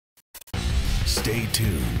Stay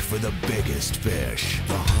tuned for the biggest fish,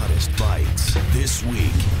 the hottest bites, this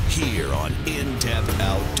week here on In-Depth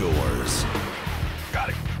Outdoors. Got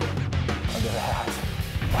it. Look at that.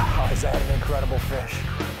 Wow, is that an incredible fish?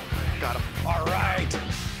 Got him. All right.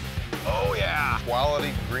 Oh, yeah.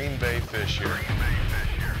 Quality Green Bay fish here.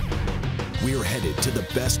 We're headed to the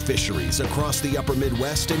best fisheries across the upper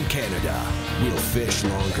Midwest and Canada. We'll fish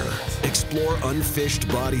longer, explore unfished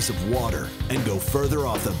bodies of water, and go further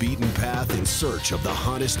off the beaten path in search of the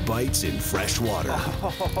hottest bites in fresh water.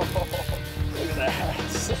 Oh, look at that.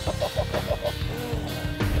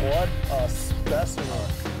 What a specimen.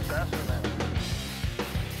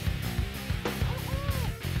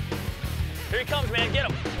 Here he comes, man. Get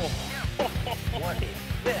him. What a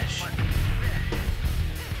fish.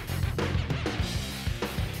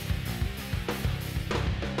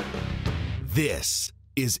 This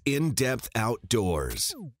is In-Depth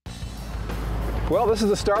Outdoors. Well, this is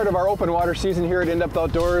the start of our open water season here at In-Depth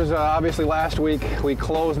Outdoors. Obviously last week we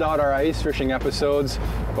closed out our ice fishing episodes,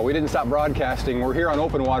 but we didn't stop broadcasting. We're here on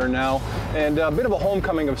open water now, and a bit of a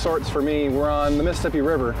homecoming of sorts for me. We're on the Mississippi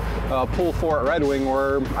River, Pool 4 at Red Wing,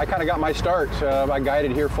 where I kind of got my start. I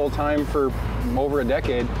guided here full-time for over a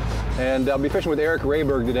decade, and I'll be fishing with Eric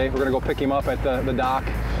Rayberg today. We're gonna go pick him up at the dock.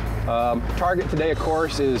 Target today, of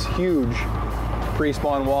course, is huge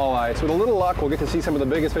pre-spawn walleye. So with a little luck, we'll get to see some of the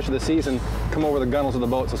biggest fish of the season come over the gunnels of the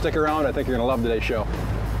boat. So stick around. I think you're going to love today's show.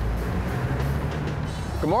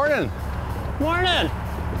 Good morning. Morning.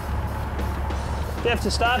 Do you have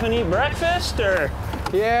to stop and eat breakfast, or?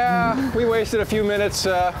 Yeah, we wasted a few minutes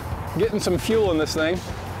getting some fuel in this thing.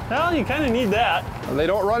 Well, you kind of need that. They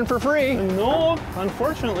don't run for free. No,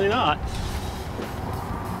 unfortunately not.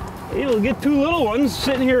 You'll get two little ones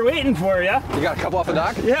sitting here waiting for you. You got a couple off the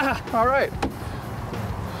dock? Yeah. All right.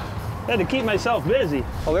 Had to keep myself busy.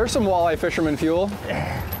 Well, there's some walleye fisherman fuel.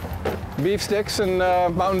 Beef sticks and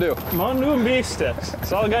Mountain Dew. Mountain Dew and beef sticks.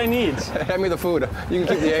 That's all a guy needs. Hand me the food. You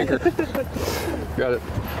can keep the anchor. Got it.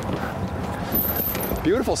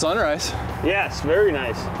 Beautiful sunrise. Yes, very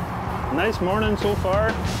nice. Nice morning so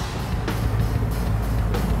far.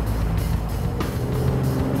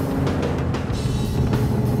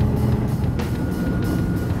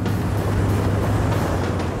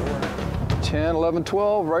 $10, $11,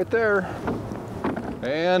 $12 right there.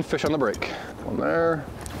 And fish on the break. One there,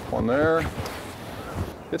 one there.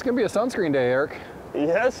 It's gonna be a sunscreen day, Eric.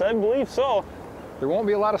 Yes, I believe so. There won't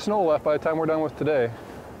be a lot of snow left by the time we're done with today.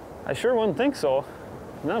 I sure wouldn't think so.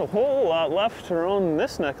 Not a whole lot left around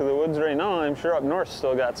this neck of the woods right now. I'm sure up north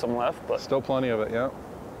still got some left, but Still plenty of it, yeah.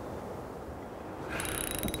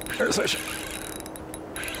 There's fish.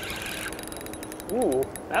 ooh,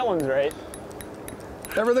 that one's right.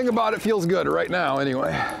 Everything about it feels good right now,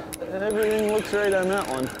 anyway. Everything looks right on that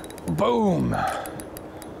one. Boom.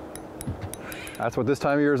 That's what this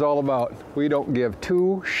time of year is all about. We don't give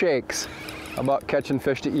two shakes about catching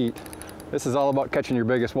fish to eat. This is all about catching your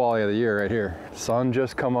biggest walleye of the year right here. Sun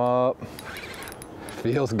just come up.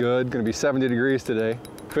 Feels good. Gonna be 70 degrees today.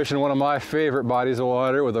 Fishing one of my favorite bodies of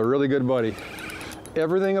water with a really good buddy.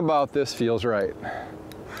 Everything about this feels right.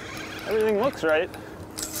 Everything looks right.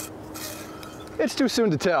 It's too soon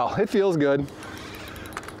to tell. It feels good.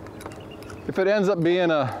 If it ends up being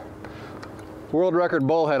a world record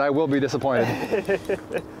bullhead, I will be disappointed.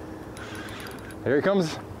 Here he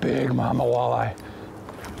comes, big mama walleye.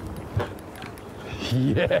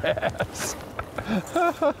 Yes.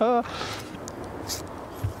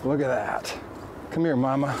 Look at that. Come here,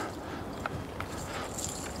 mama.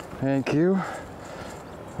 Thank you.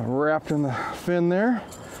 Wrapped in the fin there.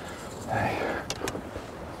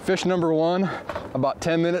 Fish number one, about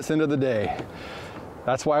 10 minutes into the day.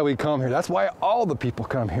 That's why we come here. That's why all the people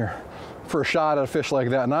come here for a shot at a fish like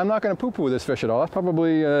that. And I'm not gonna poo-poo with this fish at all. That's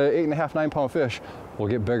probably 8.5, 9-pound fish. We'll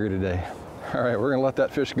get bigger today. All right, we're gonna let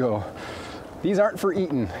that fish go. These aren't for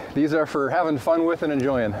eating. These are for having fun with and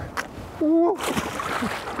enjoying. Woo.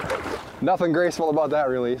 Nothing graceful about that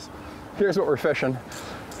release. Here's what we're fishing.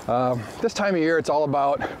 This time of year, it's all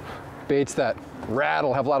about baits that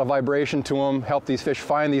rattle, have a lot of vibration to them, help these fish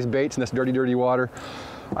find these baits in this dirty, dirty water.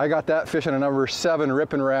 I got that fishing a number 7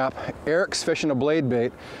 rip and wrap. Eric's fishing a blade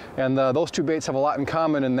bait, and those two baits have a lot in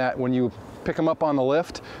common in that when you pick them up on the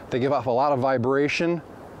lift, they give off a lot of vibration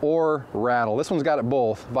or rattle. This one's got it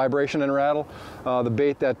both, vibration and rattle. The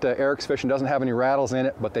bait that Eric's fishing doesn't have any rattles in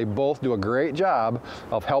it, but they both do a great job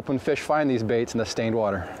of helping fish find these baits in the stained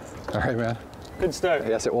water. All right, man. Good start.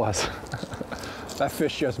 Yes, it was. That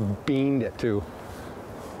fish just beamed it too.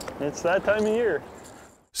 It's that time of year.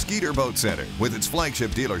 Skeeter Boat Center, with its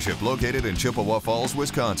flagship dealership located in Chippewa Falls,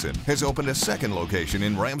 Wisconsin, has opened a second location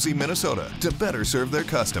in Ramsey, Minnesota to better serve their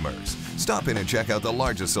customers. Stop in and check out the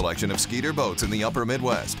largest selection of Skeeter boats in the upper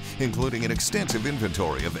Midwest, including an extensive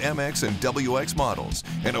inventory of MX and WX models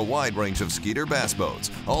and a wide range of Skeeter bass boats,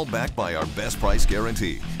 all backed by our best price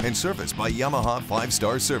guarantee and serviced by Yamaha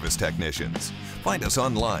 5-star service technicians. Find us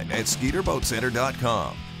online at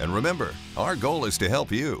SkeeterBoatCenter.com. And remember, our goal is to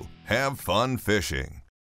help you have fun fishing.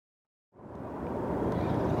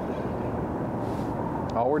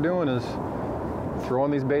 All we're doing is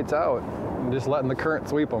throwing these baits out and just letting the current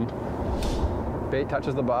sweep them. Bait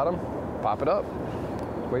touches the bottom, pop it up.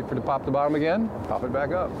 Wait for it to pop the bottom again, pop it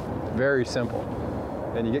back up. Very simple.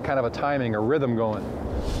 And you get kind of a timing, a rhythm going.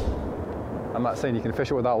 I'm not saying you can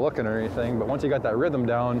fish it without looking or anything, but once you got that rhythm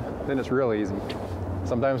down, then it's real easy.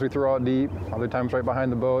 Sometimes we throw out deep, other times right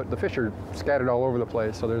behind the boat. The fish are scattered all over the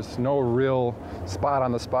place, so there's no real spot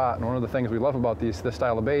on the spot. And one of the things we love about this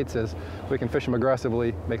style of baits is we can fish them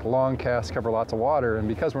aggressively, make long casts, cover lots of water, and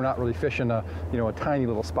because we're not really fishing a tiny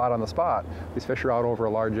little spot on the spot, these fish are out over a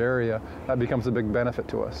large area. That becomes a big benefit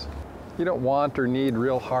to us. You don't want or need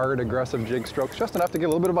real hard, aggressive jig strokes, just enough to get a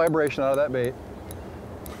little bit of vibration out of that bait.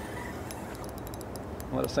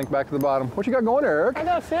 Let it sink back to the bottom. What you got going there, Eric? I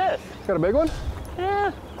got a fish. Got a big one?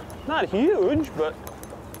 Yeah, not huge, but...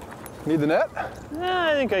 Need the net? Yeah,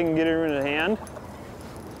 I think I can get her in the hand.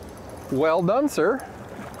 Well done, sir.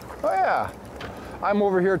 Oh yeah. I'm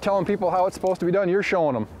over here telling people how it's supposed to be done. You're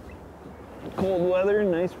showing them. Cold weather,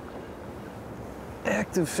 nice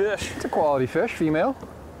active fish. It's a quality fish, female.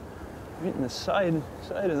 Right in the side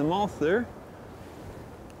of the mouth there.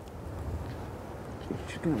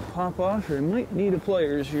 She's gonna pop off, or I might need a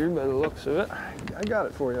pliers here by the looks of it. I got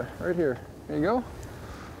it for you, right here. There you go.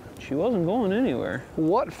 She wasn't going anywhere.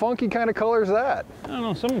 What funky kind of color is that? I don't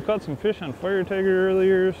know, someone caught some fish on Fire Tiger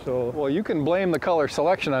earlier, so... Well, you can blame the color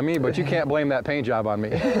selection on me, but you can't blame that paint job on me.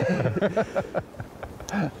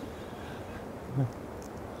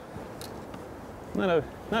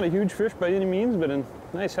 Not a huge fish by any means, but a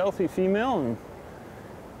nice healthy female and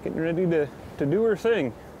getting ready to do her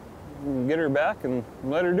thing. And get her back and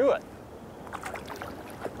let her do it.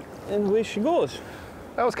 And away she goes.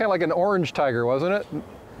 That was kind of like an orange tiger, wasn't it?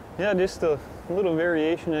 Yeah, just a little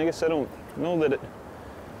variation. I guess I don't know that it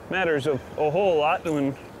matters a whole lot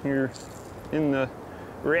when you're in the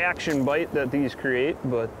reaction bite that these create,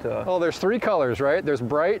 but... Oh, there's three colors, right? There's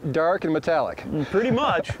bright, dark, and metallic. Pretty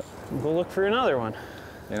much. Go look for another one.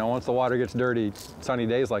 You know, once the water gets dirty, sunny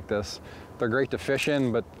days like this, they're great to fish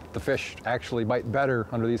in, but the fish actually bite better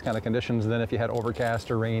under these kind of conditions than if you had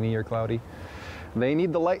overcast or rainy or cloudy. They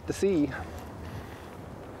need the light to see.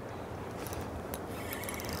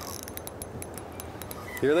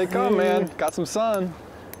 Here they come, man. Got some sun.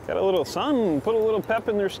 Got a little sun and put a little pep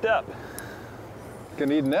in their step.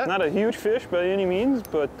 Gonna need net. Not a huge fish by any means,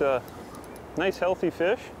 but nice healthy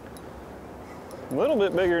fish. A little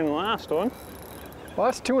bit bigger than the last one. Well,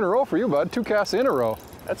 that's 2 in a row for you, bud. 2 casts in a row.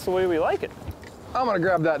 That's the way we like it. I'm gonna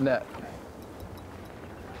grab that net.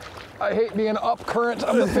 I hate being up current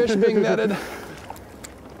of the fish being netted.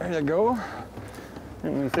 There you go.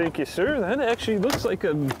 And thank you, sir. That actually looks like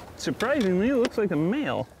surprisingly, looks like a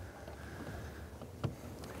male.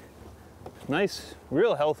 Nice,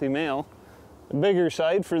 real healthy male. A bigger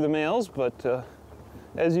side for the males, but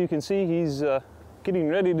as you can see, he's getting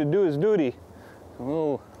ready to do his duty.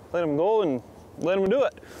 We'll let him go and let him do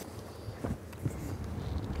it.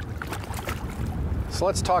 So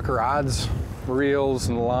let's talk rods, reels,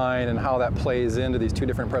 and line and how that plays into these two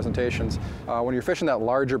different presentations. When you're fishing that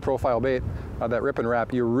larger profile bait, that rip and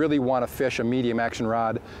wrap, you really want to fish a medium action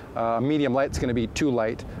rod. Medium light's going to be too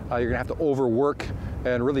light. You're going to have to overwork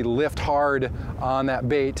and really lift hard on that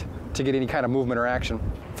bait to get any kind of movement or action.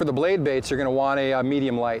 For the blade baits, you're going to want a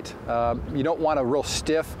medium light. You don't want a real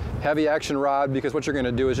stiff, heavy action rod, because what you're going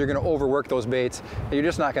to do is you're going to overwork those baits and you're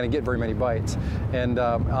just not going to get very many bites. And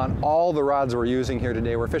on all the rods we're using here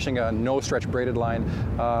today, we're fishing a no stretch braided line.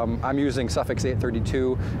 I'm using Suffix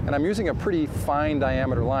 832, and I'm using a pretty fine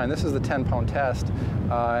diameter line. This is the 10-pound test,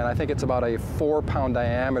 and I think it's about a 4-pound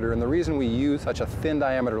diameter. And the reason we use such a thin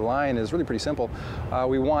diameter line is really pretty simple.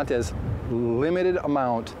 We want as limited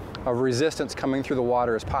amount of resistance coming through the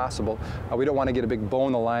water as possible. We don't want to get a big bow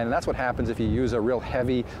in the line, and that's what happens if you use a real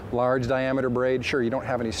heavy, large diameter braid. Sure, you don't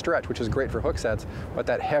have any stretch, which is great for hook sets, but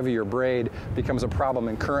that heavier braid becomes a problem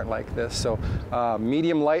in current like this. So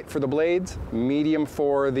medium light for the blades, medium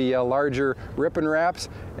for the larger rip and wraps,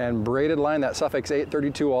 and braided line, that Suffix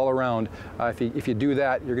 832 all around. If you do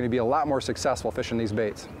that, you're going to be a lot more successful fishing these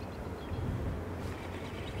baits.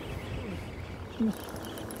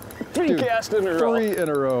 Three casts in a row. 3 in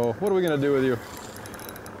a row. What are we gonna do with you?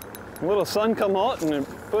 A little sun come out and it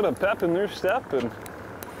put a pep in their step, and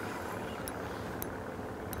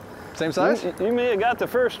Same size? you may have got the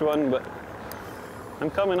first one, but I'm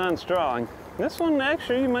coming on strong. This one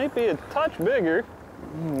actually might be a touch bigger.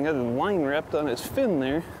 Got the line wrapped on his fin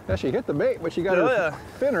there. Yeah, she hit the bait, but she got her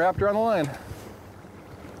fin wrapped around the line.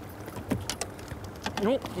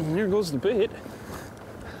 Nope, and here goes the bait.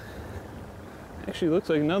 Actually looks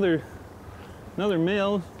like another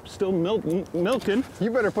male still milking. You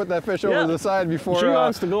better put that fish over to the side before... She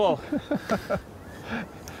wants to go.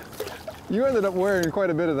 You ended up wearing quite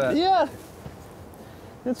a bit of that. Yeah.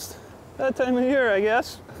 It's that time of year, I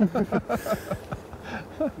guess.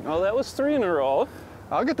 Oh, that was 3 in a row.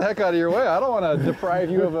 I'll get the heck out of your way. I don't want to deprive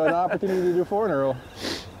you of an opportunity to do 4 in a row.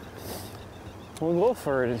 We'll go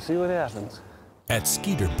for it and see what happens. At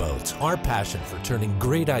Skeeter Boats, our passion for turning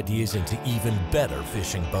great ideas into even better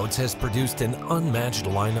fishing boats has produced an unmatched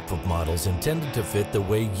lineup of models intended to fit the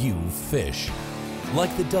way you fish.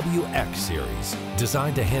 Like the WX series,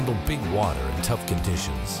 designed to handle big water and tough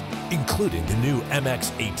conditions, including the new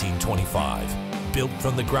MX 1825, built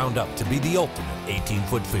from the ground up to be the ultimate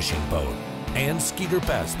 18-foot fishing boat. And Skeeter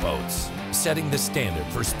Bass Boats, setting the standard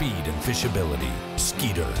for speed and fishability.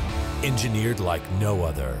 Skeeter, engineered like no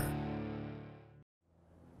other.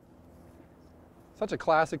 Such a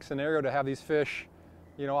classic scenario to have these fish,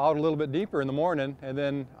 you know, out a little bit deeper in the morning, and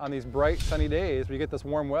then on these bright sunny days where you get this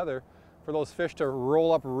warm weather, for those fish to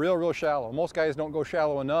roll up real shallow. Most guys don't go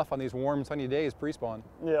shallow enough on these warm sunny days pre-spawn.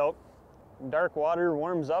 Yep. Dark water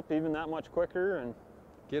warms up even that much quicker, and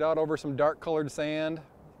get out over some dark colored sand,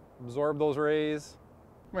 absorb those rays.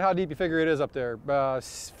 I mean, how deep you figure it is up there?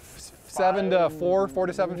 7 to 4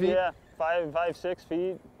 to 7 feet? Yeah, 5, 6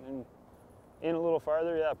 feet, and in a little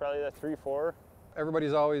farther, yeah, probably that 3, 4.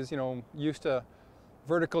 Everybody's always, you know, used to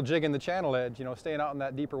vertical jigging the channel edge, you know, staying out in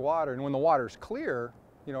that deeper water. And when the water's clear,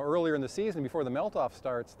 you know, earlier in the season before the melt-off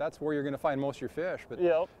starts, that's where you're going to find most of your fish. But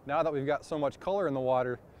now that we've got so much color in the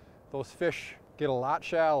water, those fish get a lot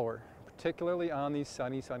shallower, particularly on these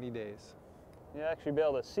sunny days. You actually be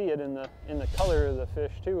able to see it in the color of the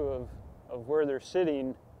fish too, of where they're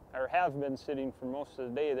sitting or have been sitting for most of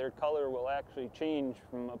the day. Their color will actually change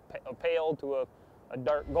from a pale to a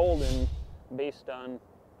dark golden based on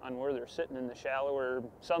where they're sitting in the shallower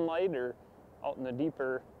sunlight or out in the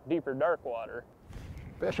deeper dark water.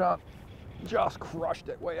 Fish on, just crushed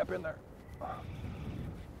it way up in there.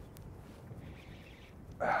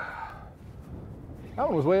 That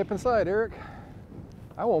one was way up inside, Eric.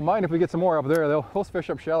 I won't mind if we get some more up there. Those fish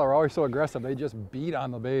up shallow are always so aggressive. They just beat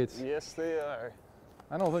on the baits. Yes, they are.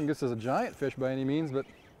 I don't think this is a giant fish by any means, but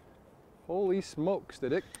holy smokes,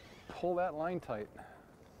 did it pull that line tight.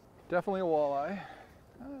 Definitely a walleye.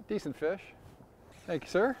 Decent fish. Thank you,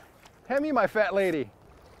 sir. Hand me my fat lady.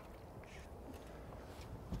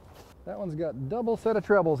 That one's got double set of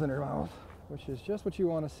trebles in her mouth, which is just what you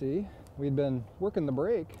want to see. We'd been working the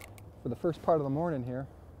break for the first part of the morning here,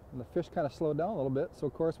 and the fish kind of slowed down a little bit, so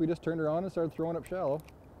of course we just turned her on and started throwing up shallow.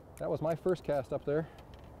 That was my first cast up there.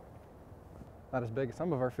 Not as big as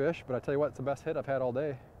some of our fish, but I tell you what, it's the best hit I've had all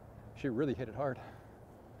day. She really hit it hard.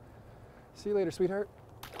 See you later, sweetheart.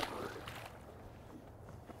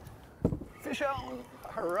 Fish on.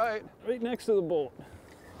 All right. Right next to the boat.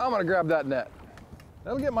 I'm gonna grab that net.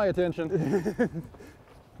 That'll get my attention.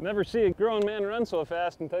 Never see a grown man run so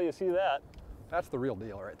fast until you see that. That's the real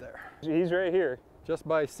deal right there. He's right here. Just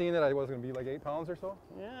by seeing it, I was gonna be like 8 pounds or so?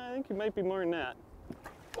 Yeah, I think he might be more than that.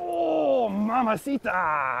 Oh, mamacita!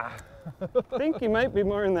 I think he might be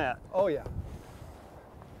more than that. Oh yeah.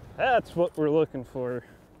 That's what we're looking for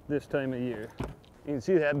this time of year. You can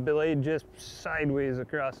see that blade just sideways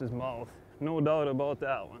across his mouth. No doubt about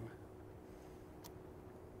that one.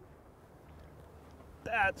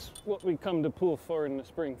 That's what we come to pool for in the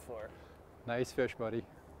spring for. Nice fish, buddy.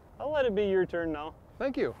 I'll let it be your turn now.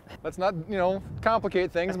 Thank you. Let's not, you know,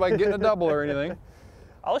 complicate things by getting a double or anything.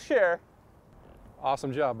 I'll share.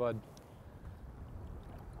 Awesome job, bud.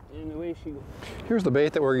 And away she goes. Here's the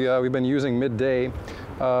bait that we've been using midday.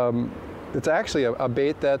 It's actually a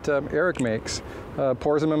bait that Eric makes.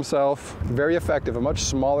 Pours them himself, very effective, a much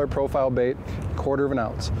smaller profile bait, 1/4 of an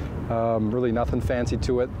ounce. Really nothing fancy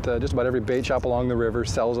to it. Just about every bait shop along the river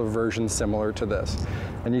sells a version similar to this.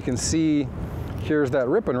 And you can see, here's that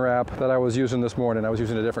rip and wrap that I was using this morning. I was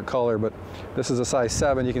using a different color, but this is a size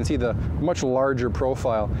 7. You can see the much larger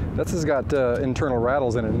profile. This has got internal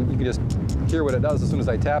rattles in it, and you can just hear what it does as soon as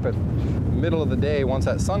I tap it. Middle of the day, once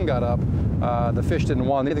that sun got up, the fish didn't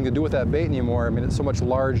want anything to do with that bait anymore. I mean, it's so much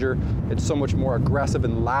larger, it's so much more aggressive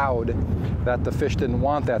and loud that the fish didn't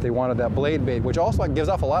want that. They wanted that blade bait, which also gives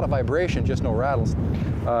off a lot of vibration, just no rattles.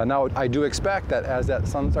 Now, I do expect that as that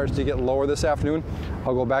sun starts to get lower this afternoon,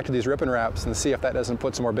 I'll go back to these ripping wraps and see if that doesn't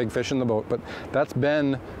put some more big fish in the boat. But that's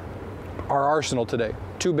been our arsenal today.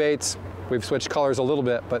 2 baits. We've switched colors a little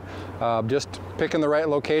bit, but just picking the right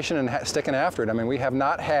location and sticking after it. I mean, we have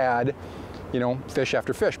not had, you know, fish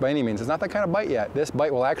after fish by any means. It's not that kind of bite yet. This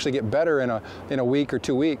bite will actually get better in a week or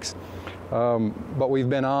 2 weeks. But we've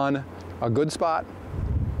been on a good spot.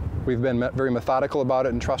 We've been very methodical about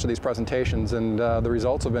it and trusted these presentations, and the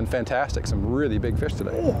results have been fantastic. Some really big fish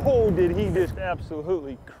today. Oh, did he just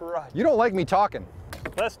absolutely crush? You don't like me talking.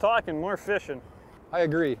 Less talking, more fishing. I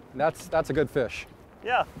agree. That's a good fish.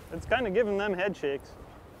 Yeah, it's kind of giving them head shakes.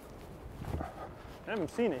 I haven't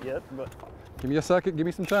seen it yet, but... Give me a second, give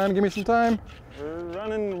me some time, give me some time. We're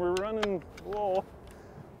running low,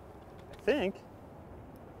 I think.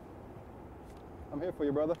 I'm here for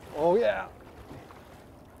you, brother. Oh yeah.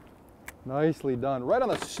 Nicely done. Right on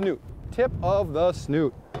the snoot. Tip of the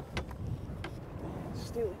snoot.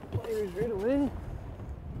 Steal the pliers right away.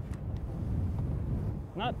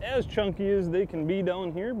 Not as chunky as they can be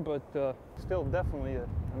down here, but still definitely a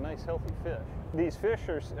nice healthy fish. These fish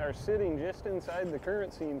are sitting just inside the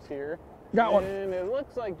current seams here. Got one. And it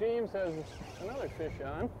looks like James has another fish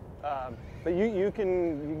on. But you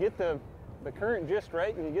get the current just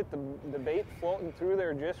right, and you get the bait floating through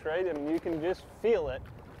there just right, and you can just feel it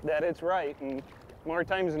that it's right. And more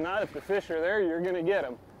times than not, if the fish are there, you're gonna get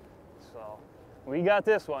them. So we got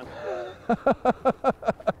this one.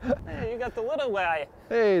 Hey, you got the little guy.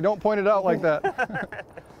 Hey, don't point it out like that.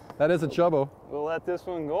 That is a chubbo. We'll let this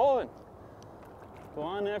one go and go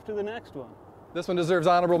on after the next one. This one deserves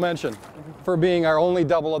honorable mention for being our only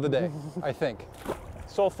double of the day, I think.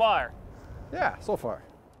 So far. Yeah, so far.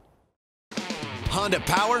 Honda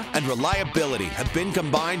power and reliability have been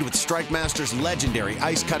combined with StrikeMaster's legendary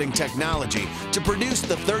ice cutting technology to produce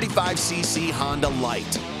the 35cc Honda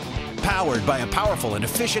Light. Powered by a powerful and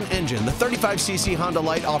efficient engine, the 35cc Honda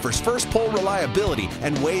Light offers first pull reliability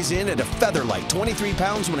and weighs in at a feather-light 23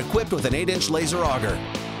 pounds when equipped with an 8-inch laser auger.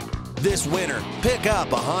 This winter, pick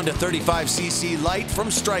up a Honda 35cc Light from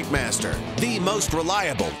StrikeMaster, the most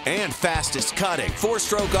reliable and fastest cutting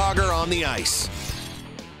 4-stroke auger on the ice.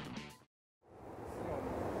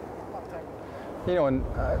 You know, and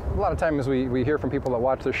a lot of times we hear from people that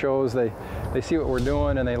watch the shows, they see what we're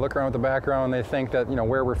doing and they look around at the background and they think that, you know,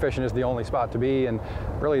 where we're fishing is the only spot to be, and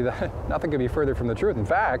really nothing could be further from the truth. In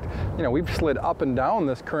fact, you know, we've slid up and down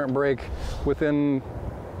this current break within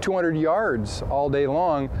 200 yards all day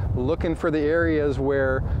long, looking for the areas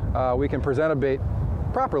where we can present a bait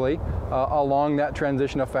properly along that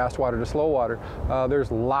transition of fast water to slow water.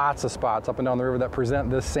 There's lots of spots up and down the river that present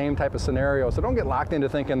this same type of scenario, so don't get locked into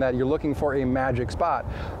thinking that you're looking for a magic spot.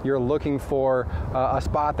 You're looking for a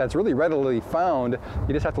spot that's really readily found.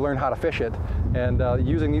 You just have to learn how to fish it, and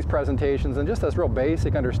using these presentations and just this real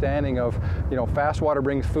basic understanding of, you know, fast water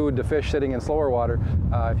brings food to fish sitting in slower water.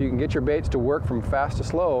 If you can get your baits to work from fast to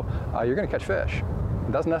slow, you're going to catch fish.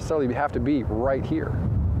 It doesn't necessarily have to be right here.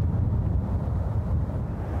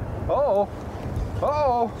 Uh-oh.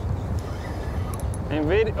 Uh-oh.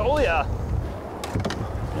 Invaded, oh yeah.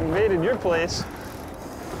 Invaded your place.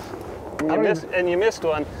 And you missed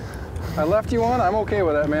one. I left you on? I'm okay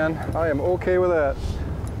with that, man. I am okay with that.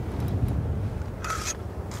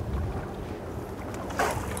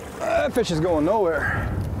 That fish is going nowhere.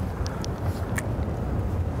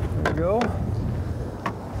 There we go.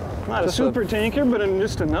 Not a super tanker, but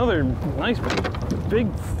just another nice big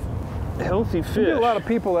healthy fish. There's a lot of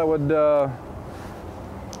people that would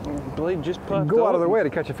blade just popped go out of their way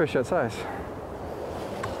to catch a fish that size.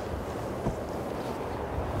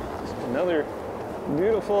 Just another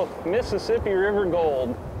beautiful Mississippi River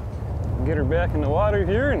gold. Get her back in the water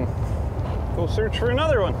here and go search for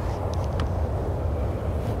another one.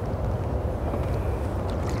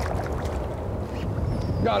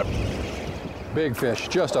 Got him. Big fish,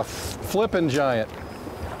 just a flippin' giant.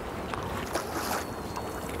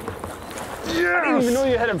 Yes! I didn't even know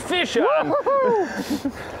you had a fish on.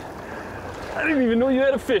 I didn't even know you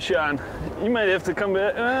had a fish on. You might have to come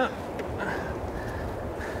back.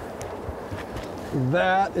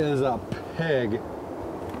 That is a pig.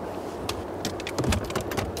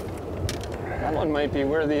 That one might be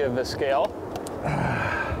worthy of a scale.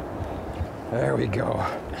 There we go.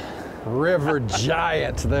 River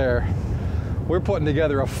giant there. We're putting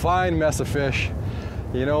together a fine mess of fish.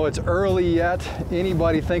 You know, it's early yet.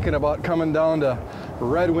 Anybody thinking about coming down to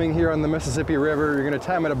Red Wing here on the Mississippi River, you're gonna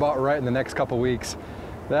time it about right in the next couple weeks.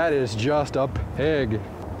 That is just a pig.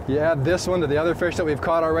 You add this one to the other fish that we've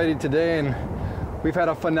caught already today, and we've had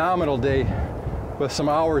a phenomenal day with some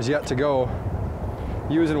hours yet to go,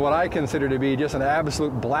 using what I consider to be just an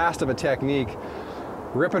absolute blast of a technique.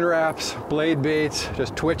 Ripping wraps, blade baits,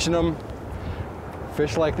 just twitching them.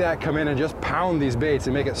 Fish like that come in and just pound these baits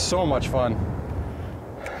and make it so much fun.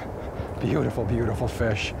 Beautiful, beautiful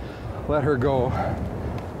fish. Let her go.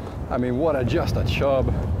 I mean, just a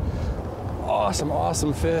chub. Awesome,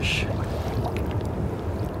 awesome fish.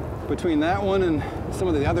 Between that one and some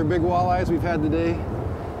of the other big walleyes we've had today,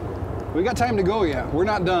 we got time to go yet. We're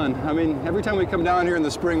not done. I mean, every time we come down here in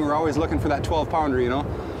the spring, we're always looking for that 12-pounder, you know?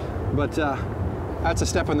 But that's a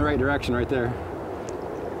step in the right direction right there.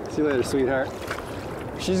 See you later, sweetheart.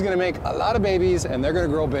 She's gonna make a lot of babies, and they're gonna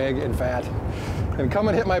grow big and fat, and come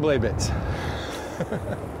and hit my blade baits.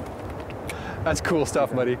 That's cool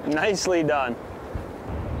stuff, buddy. Nicely done.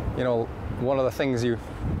 You know, one of the things you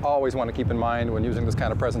always want to keep in mind when using this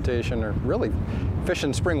kind of presentation, or really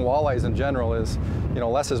fishing spring walleyes in general, is, you know,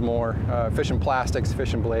 less is more. Fishing plastics,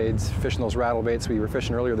 fishing blades, fishing those rattle baits we were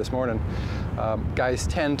fishing earlier this morning. Guys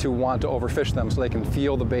tend to want to overfish them so they can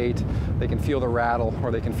feel the bait, they can feel the rattle, or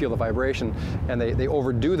they can feel the vibration, and they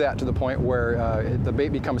overdo that to the point where the bait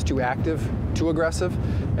becomes too active, too aggressive,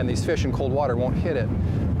 and these fish in cold water won't hit it.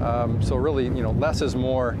 So really, you know, less is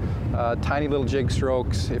more. Tiny little jig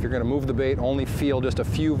strokes. If you're going to move the bait, only feel just a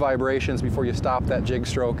few vibrations before you stop that jig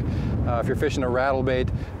stroke. If you're fishing a rattle bait,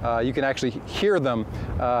 you can actually hear them.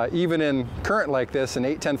 Even in current like this, in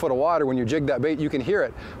 8-10 foot of water, when you jig that bait, you can hear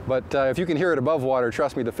it. But if you can hear it above water,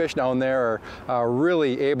 trust me, the fish down there are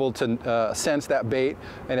really able to sense that bait,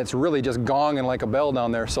 and it's really just gonging like a bell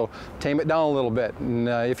down there. So tame it down a little bit, and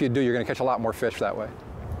if you do, you're going to catch a lot more fish that way.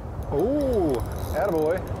 Ooh,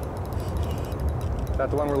 attaboy. Is that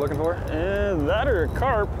the one we're looking for? That or a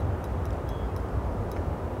carp.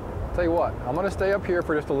 Tell you what, I'm gonna stay up here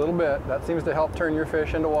for just a little bit. That seems to help turn your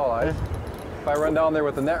fish into walleyes. If I run down there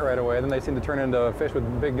with the net right away, then they seem to turn into fish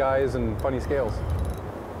with big guys and funny scales.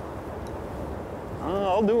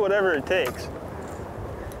 I'll do whatever it takes.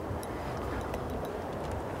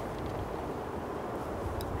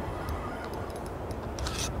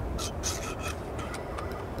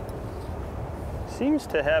 Seems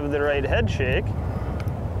to have the right head shake.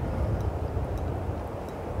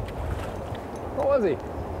 What was he?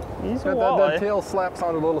 He's a walleye. That tail slap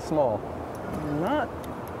sounded a little small. Not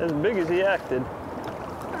as big as he acted.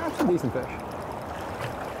 That's a decent fish.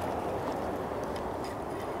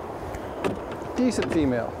 Decent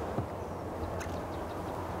female.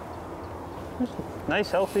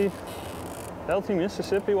 Nice, healthy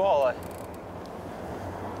Mississippi walleye.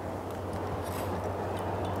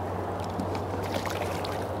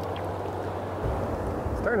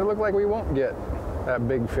 Starting to look like we won't get that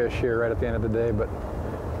big fish here right at the end of the day, but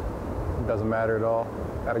it doesn't matter at all.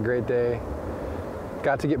 Had a great day.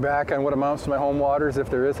 Got to get back on what amounts to my home waters,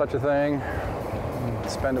 if there is such a thing.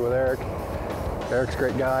 Spend it with Eric. Eric's a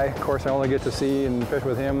great guy. Of course, I only get to see and fish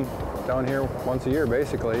with him down here once a year,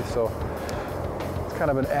 basically, so it's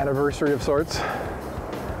kind of an anniversary of sorts.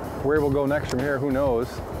 Where we'll go next from here, who knows?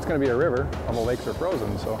 It's going to be a river. All the lakes are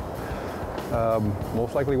frozen, so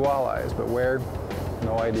most likely walleyes, but where?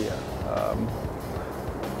 No idea.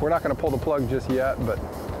 We're not going to pull the plug just yet, but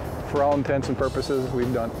for all intents and purposes,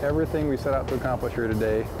 we've done everything we set out to accomplish here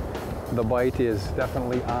today. The bite is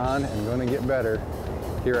definitely on and going to get better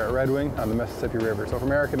here at Red Wing on the Mississippi River. So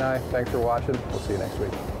from Eric and I, thanks for watching. We'll see you next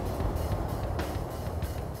week.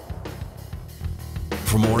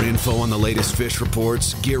 For more info on the latest fish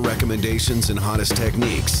reports, gear recommendations, and hottest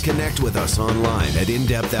techniques, connect with us online at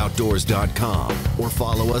indepthoutdoors.com or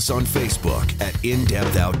follow us on Facebook at In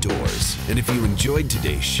Depth Outdoors. And if you enjoyed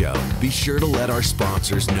today's show, be sure to let our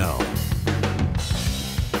sponsors know.